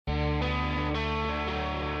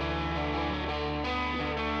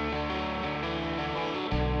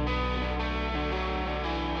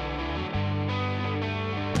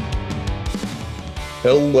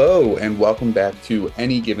Hello and welcome back to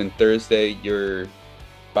Any Given Thursday, your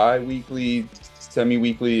bi-weekly,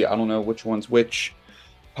 semi-weekly, I don't know which one's which,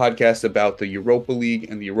 podcast about the Europa League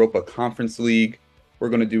and the Europa Conference League. We're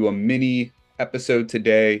going to do a mini episode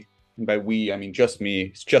today. And by we, I mean just me.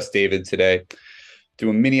 It's just David today. Do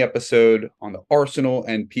a mini episode on the Arsenal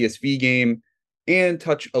and PSV game and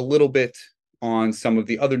touch a little bit on some of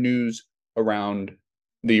the other news around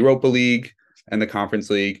the Europa League and the Conference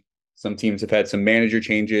League. Some teams have had some manager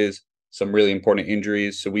changes, some really important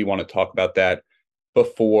injuries. So we want to talk about that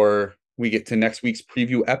before we get to next week's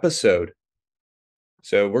preview episode.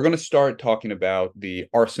 So we're going to start talking about the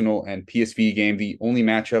Arsenal and PSV game, the only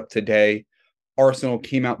matchup today. Arsenal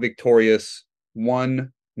came out victorious,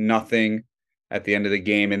 1-0 at the end of the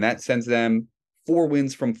game, and that sends them 4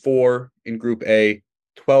 wins from 4 in Group A,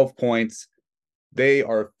 12 points. They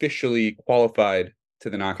are officially qualified to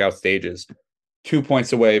the knockout stages, 2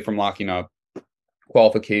 points away from locking up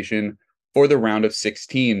qualification for the round of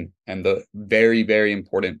 16 and the very, very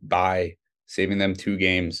important bye, saving them 2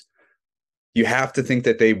 games. You have to think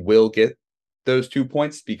that they will get those 2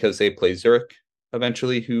 points because they play Zurich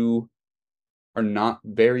eventually, who are not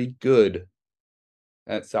very good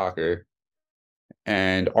at soccer.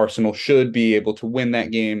 And Arsenal should be able to win that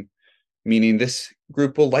game, meaning this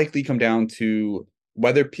group will likely come down to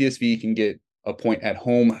whether PSV can get a point at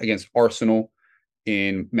home against Arsenal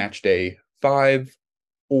in match day 5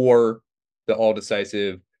 or the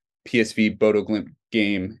all-decisive PSV Bodo Glimt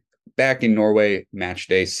game back in Norway, match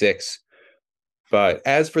day 6. But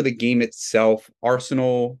as for the game itself,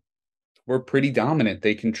 Arsenal were pretty dominant.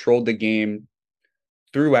 They controlled the game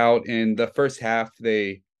throughout. In the first half,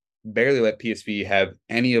 they barely let PSV have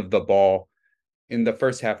any of the ball. In the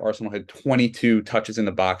first half, Arsenal had 22 touches in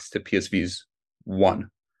the box to PSV's 1.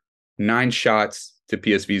 9 shots to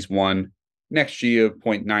PSV's 1. Next G of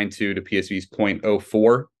 0.92 to PSV's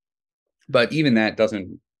 0.04. But even that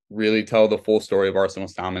doesn't really tell the full story of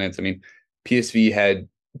Arsenal's dominance. I mean, PSV had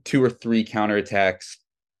 2 or 3 counterattacks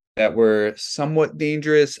that were somewhat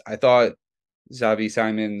dangerous. I thought Xavi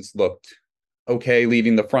Simons looked okay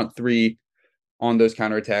leading the front 3 on those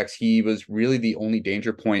counterattacks. He was really the only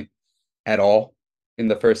danger point at all in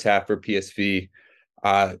the first half for PSV.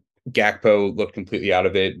 Gakpo looked completely out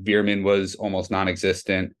of it. Veerman was almost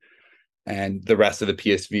non-existent. And the rest of the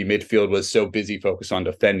PSV midfield was so busy focused on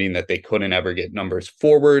defending that they couldn't ever get numbers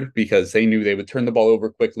forward because they knew they would turn the ball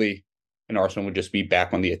over quickly and Arsenal would just be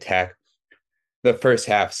back on the attack. The first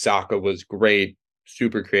half, Saka was great,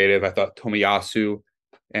 super creative. I thought Tomiyasu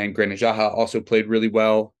and Granit Xhaka also played really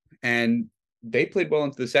well. And they played well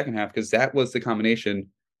into the second half because that was the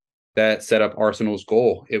combination that set up Arsenal's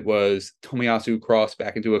goal. It was Tomiyasu cross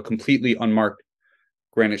back into a completely unmarked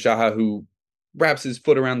Granit Xhaka, who wraps his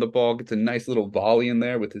foot around the ball, gets a nice little volley in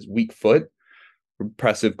there with his weak foot.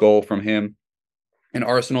 Impressive goal from him. And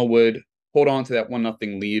Arsenal would hold on to that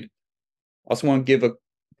 1-0 lead. Also want to give a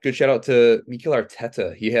good shout out to Mikel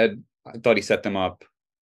Arteta. I thought he set them up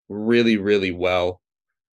really, really well.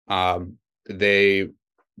 They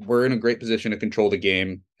were in a great position to control the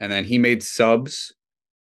game. And then he made subs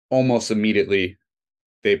almost immediately.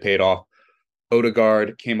 They paid off.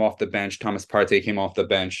 Odegaard came off the bench. Thomas Partey came off the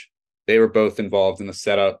bench. They were both involved in the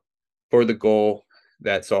setup for the goal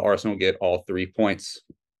that saw Arsenal get all 3 points.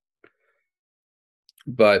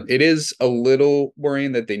 But it is a little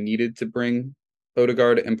worrying that they needed to bring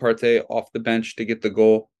Odegaard and Partey off the bench to get the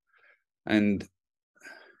goal. And,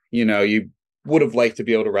 you would have liked to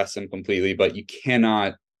be able to rest them completely, but you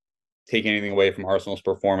cannot take anything away from Arsenal's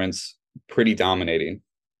performance. Pretty dominating.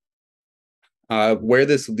 Where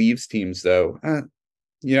this leaves teams, though,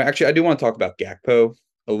 actually, I do want to talk about Gakpo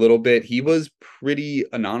a little bit. He was pretty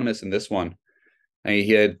anonymous in this one.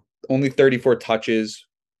 He had only 34 touches,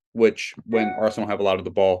 which when Arsenal have a lot of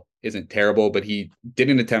the ball isn't terrible, but he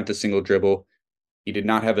didn't attempt a single dribble. He did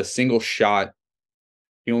not have a single shot.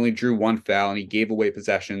 He only drew 1 foul and he gave away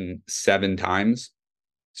possession 7 times.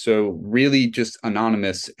 So really just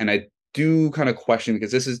anonymous. And I do kind of question,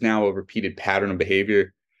 because this is now a repeated pattern of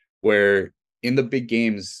behavior where in the big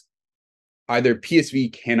games, either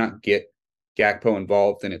PSV cannot get Gakpo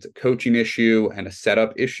involved and it's a coaching issue and a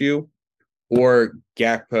setup issue, or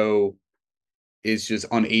Gakpo is just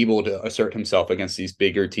unable to assert himself against these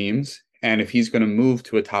bigger teams. And if he's going to move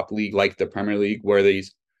to a top league like the Premier League, where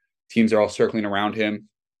these teams are all circling around him,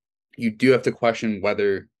 you do have to question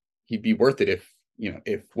whether he'd be worth it if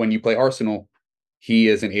when you play Arsenal, he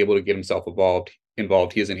isn't able to get himself involved,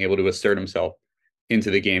 he isn't able to assert himself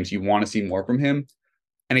into the games. You want to see more from him.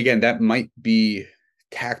 And again, that might be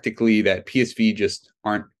tactically that PSV just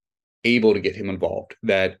aren't able to get him involved,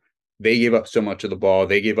 that they gave up so much of the ball.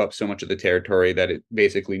 They gave up so much of the territory that it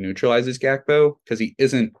basically neutralizes Gakpo because he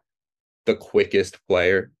isn't the quickest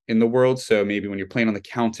player in the world. So maybe when you're playing on the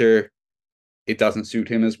counter, it doesn't suit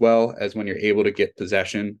him as well as when you're able to get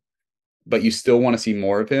possession, but you still want to see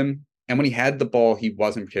more of him. And when he had the ball, he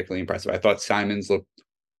wasn't particularly impressive. I thought Simons looked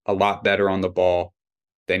a lot better on the ball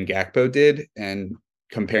than Gakpo did. And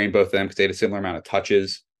comparing both of them, because they had a similar amount of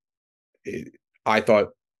touches, I thought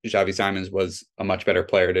Xavi Simons was a much better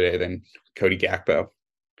player today than Cody Gakpo.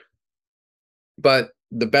 But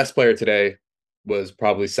the best player today was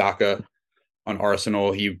probably Saka on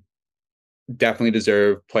Arsenal. He definitely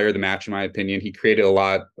deserved player of the match, in my opinion. He created a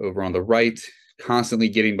lot over on the right, constantly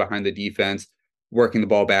getting behind the defense, working the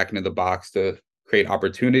ball back into the box to create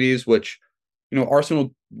opportunities, which,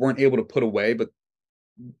 Arsenal weren't able to put away, but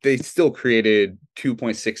they still created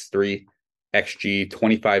 2.63 XG,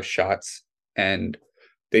 25 shots, and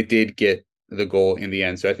they did get the goal in the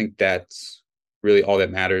end. So I think that's really all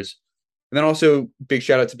that matters. And then also big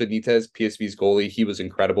shout out to Benitez, PSV's goalie. He was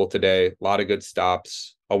incredible today. A lot of good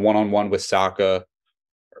stops, a one-on-one with Saka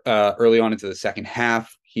early on into the second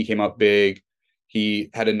half. He came up big. He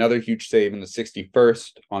had another huge save in the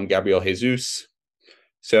 61st on Gabriel Jesus.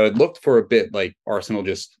 So it looked for a bit like Arsenal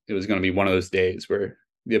it was going to be one of those days where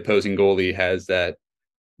the opposing goalie has that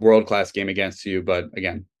world-class game against you. But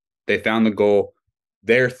again, they found the goal.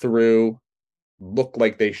 They're through. Look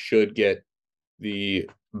like they should get the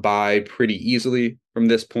bye pretty easily from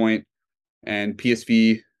this point. And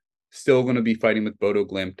PSV still going to be fighting with Bodo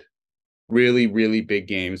Glimt. Really, really big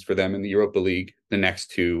games for them in the Europa League the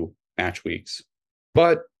next 2 match weeks.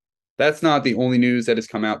 But that's not the only news that has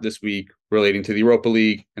come out this week relating to the Europa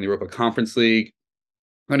League and the Europa Conference League.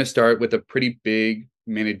 I'm going to start with a pretty big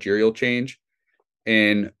managerial change.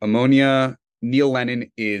 In Omonia, Neil Lennon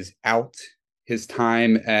is out. His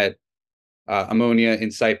time at Omonia in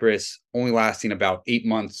Cyprus only lasting about 8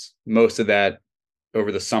 months, most of that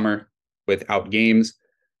over the summer without games.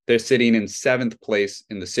 They're sitting in 7th place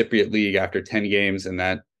in the Cypriot League after 10 games, and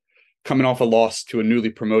that coming off a loss to a newly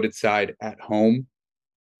promoted side at home.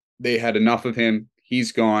 They had enough of him.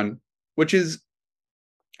 He's gone, which is,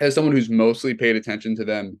 as someone who's mostly paid attention to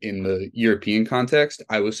them in the European context,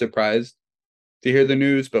 I was surprised to hear the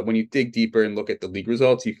news. But when you dig deeper and look at the league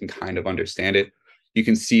results, you can kind of understand it. You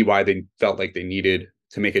can see why they felt like they needed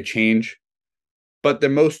to make a change. But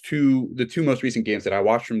the two most recent games that I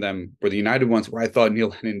watched from them were the United ones, where I thought Neil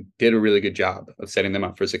Lennon did a really good job of setting them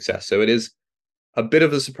up for success. So it is a bit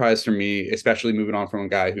of a surprise for me, especially moving on from a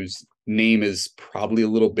guy whose name is probably a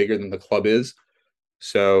little bigger than the club is.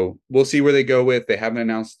 So we'll see where they go with. They haven't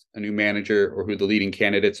announced a new manager or who the leading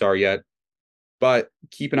candidates are yet. But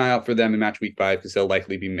keep an eye out for them in match week 5 because they'll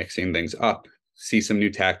likely be mixing things up. See some new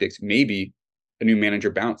tactics, maybe a new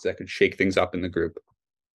manager bounce that could shake things up in the group.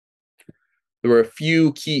 There were a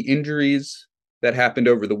few key injuries that happened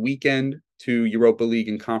over the weekend to Europa League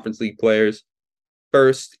and Conference League players.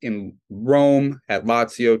 First, in Rome at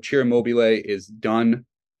Lazio, Ciro Immobile is done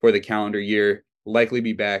for the calendar year, likely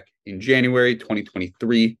be back in January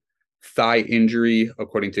 2023. Thigh injury,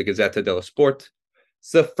 according to Gazzetta dello Sport.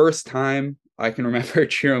 It's the first time I can remember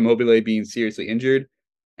Ciro Immobile being seriously injured,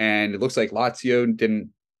 and it looks like Lazio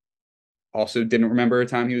didn't remember a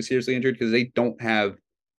time he was seriously injured because they don't have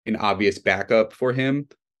an obvious backup for him.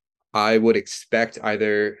 I would expect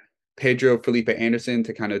either Pedro Felipe Anderson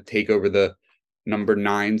to kind of take over the number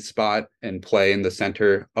 9 spot and play in the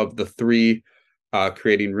center of the 3,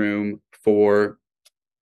 creating room for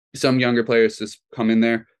some younger players to come in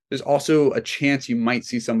there. There's also a chance you might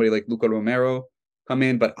see somebody like Luca Romero come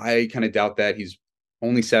in, but I kind of doubt that. He's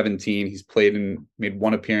only 17. He's played and made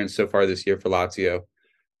 1 appearance so far this year for Lazio.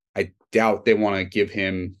 I doubt they want to give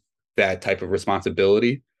him that type of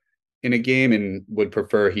responsibility in a game and would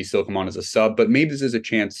prefer he still come on as a sub, but maybe this is a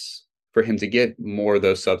chance for him to get more of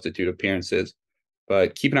those substitute appearances.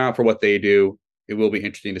 But keep an eye out for what they do. It will be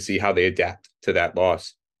interesting to see how they adapt to that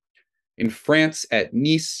loss. In France at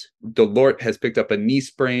Nice, Delort has picked up a knee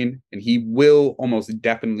sprain, and he will almost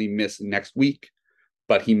definitely miss next week,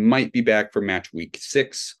 but he might be back for match week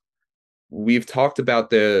 6. We've talked about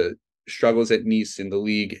the struggles at Nice in the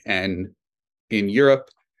league and in Europe,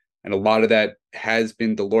 and a lot of that has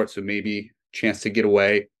been Delort, so maybe a chance to get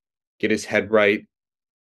away, get his head right.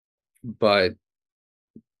 But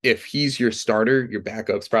if he's your starter, your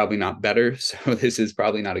backup's probably not better. So this is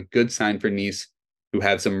probably not a good sign for Nice, who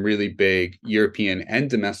have some really big European and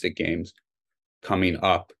domestic games coming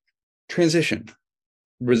up. Transition.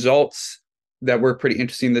 Results that were pretty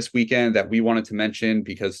interesting this weekend that we wanted to mention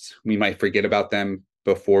because we might forget about them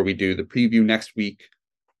before we do the preview next week.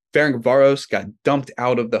 Ferencváros got dumped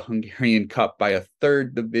out of the Hungarian Cup by a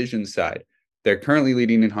third division side. They're currently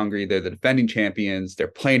leading in Hungary. They're the defending champions. They're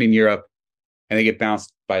playing in Europe, and they get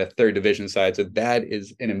bounced by a third division side. So that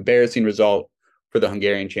is an embarrassing result for the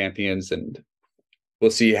Hungarian champions, and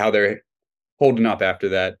we'll see how they're holding up after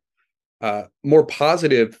that. More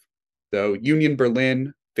positive, though, Union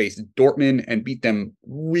Berlin faced Dortmund and beat them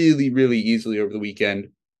really, really easily over the weekend.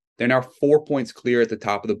 They're now 4 points clear at the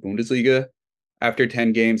top of the Bundesliga after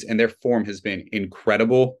 10 games, and their form has been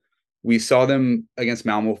incredible. We saw them against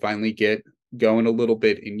Malmo finally get going a little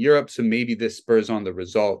bit in Europe, so maybe this spurs on the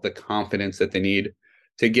result, the confidence that they need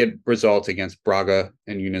to get results against Braga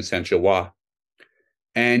and Union Saint-Gilloise.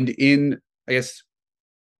 And I guess,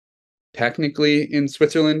 technically in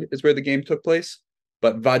Switzerland is where the game took place,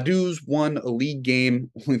 but Vaduz won a league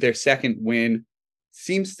game, only their second win.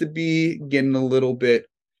 Seems to be getting a little bit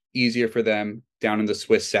easier for them down in the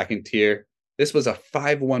Swiss second tier. This was a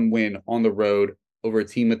 5-1 win on the road over a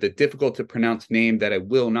team with a difficult to pronounce name that I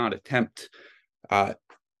will not attempt.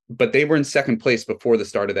 But they were in second place before the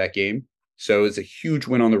start of that game. So it's a huge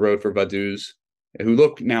win on the road for Vaduz, who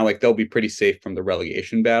look now like they'll be pretty safe from the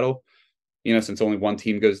relegation battle, since only one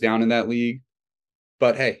team goes down in that league.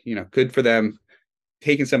 But hey, good for them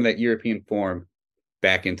taking some of that European form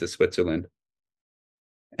back into Switzerland.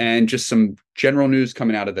 And just some general news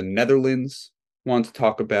coming out of the Netherlands. Want to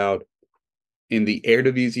talk about in the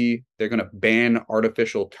Eredivisie, they're going to ban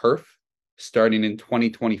artificial turf starting in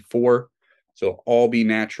 2024. So all be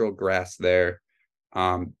natural grass there.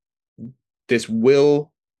 This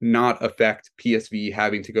will not affect PSV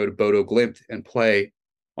having to go to Bodo Glimt and play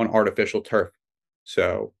on artificial turf.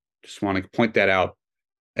 So just want to point that out.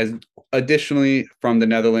 As additionally, from the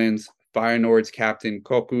Netherlands, Feyenoord's captain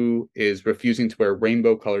Koku is refusing to wear a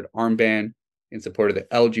rainbow-colored armband in support of the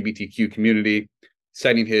LGBTQ community,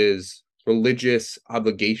 citing his religious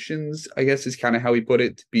obligations, I guess is kind of how he put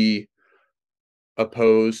it, to be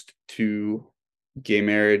opposed to gay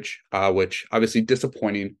marriage, which obviously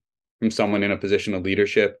disappointing from someone in a position of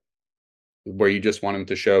leadership where you just want him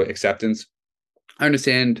to show acceptance. I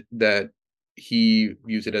understand that he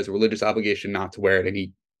views it as a religious obligation not to wear it, and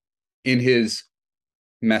he, in his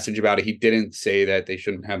message about it, he didn't say that they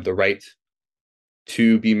shouldn't have the right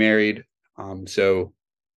to be married.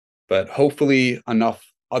 But hopefully enough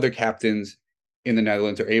other captains in the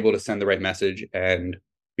Netherlands are able to send the right message, and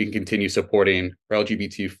we can continue supporting our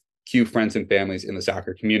LGBTQ friends and families in the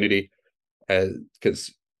soccer community,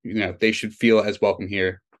 because they should feel as welcome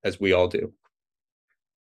here as we all do.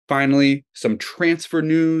 Finally, some transfer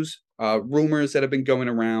news, rumors that have been going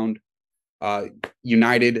around.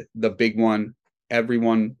 United, the big one,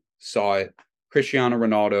 everyone saw it. Cristiano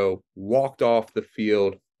Ronaldo walked off the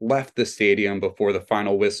field, left the stadium before the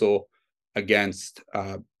final whistle against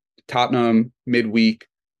Tottenham midweek.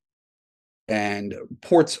 And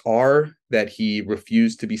reports are that he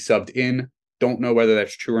refused to be subbed in. Don't know whether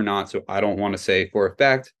that's true or not, so I don't want to say for a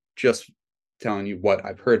fact, just telling you what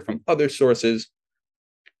I've heard from other sources.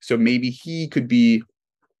 So maybe he could be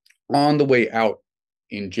on the way out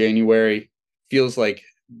in January. Feels like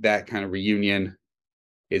that kind of reunion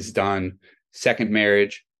is done. Second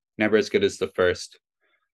marriage, never as good as the first.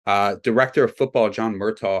 Director of football John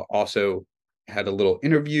Murtaugh also had a little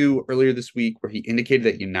interview earlier this week where he indicated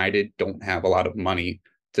that United don't have a lot of money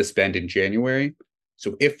to spend in January.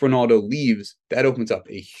 So if Ronaldo leaves, that opens up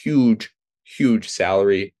a huge, huge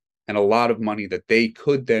salary and a lot of money that they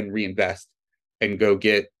could then reinvest and go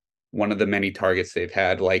get one of the many targets they've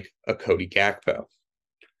had, like a Cody Gakpo.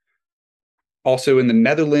 Also in the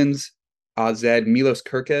Netherlands, AZ Milos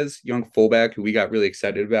Kerkez, young fullback who we got really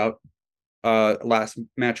excited about last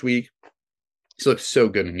match week. He looks so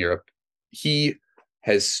good in Europe. He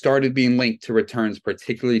has started being linked to returns,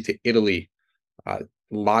 particularly to Italy.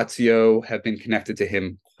 Lazio have been connected to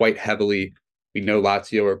him quite heavily. We know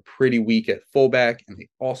Lazio are pretty weak at fullback, and they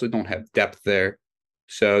also don't have depth there.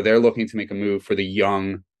 So they're looking to make a move for the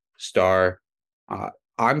young star.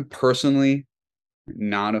 I'm personally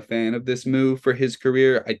not a fan of this move for his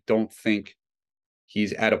career. I don't think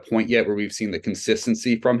he's at a point yet where we've seen the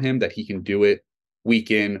consistency from him that he can do it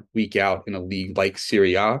week in, week out in a league like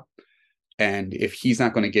Serie A. And if he's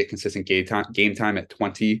not going to get consistent game time at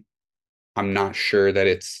 20, I'm not sure that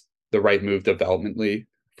it's the right move developmentally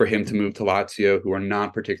for him to move to Lazio, who are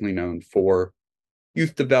not particularly known for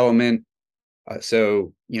youth development.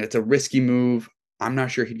 So it's a risky move. I'm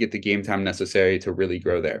not sure he'd get the game time necessary to really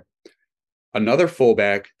grow there. Another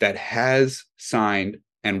fullback that has signed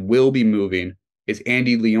and will be moving is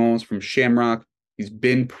Andy Lyons from Shamrock. He's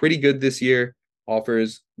been pretty good this year,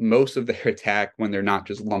 offers most of their attack when they're not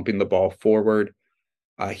just lumping the ball forward.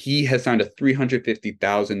 He has signed a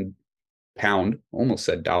 350,000 pound, almost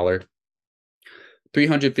said dollar,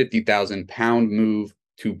 350,000 pound move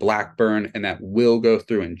to Blackburn, and that will go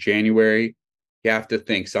through in January. You have to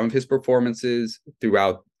think some of his performances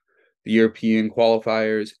throughout the European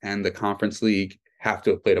qualifiers and the Conference League have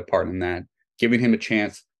to have played a part in that, giving him a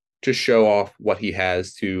chance to show off what he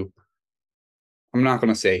has to, I'm not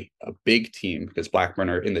going to say a big team because Blackburn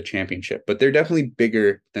are in the championship, but they're definitely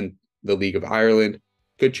bigger than the League of Ireland.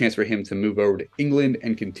 Good chance for him to move over to England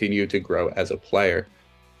and continue to grow as a player.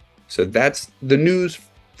 So that's the news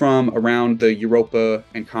from around the Europa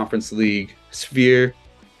and Conference League sphere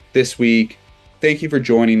this week. Thank you for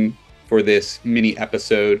joining for this mini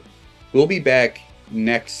episode. We'll be back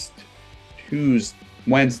next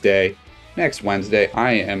Wednesday.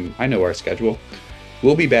 I know our schedule.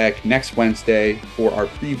 We'll be back next Wednesday for our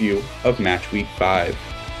preview of Match Week 5.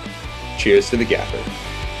 Cheers to the Gaffer.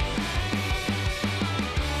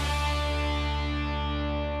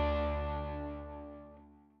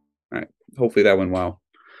 All right. Hopefully that went well.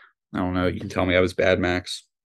 I don't know. You can tell me I was bad, Max.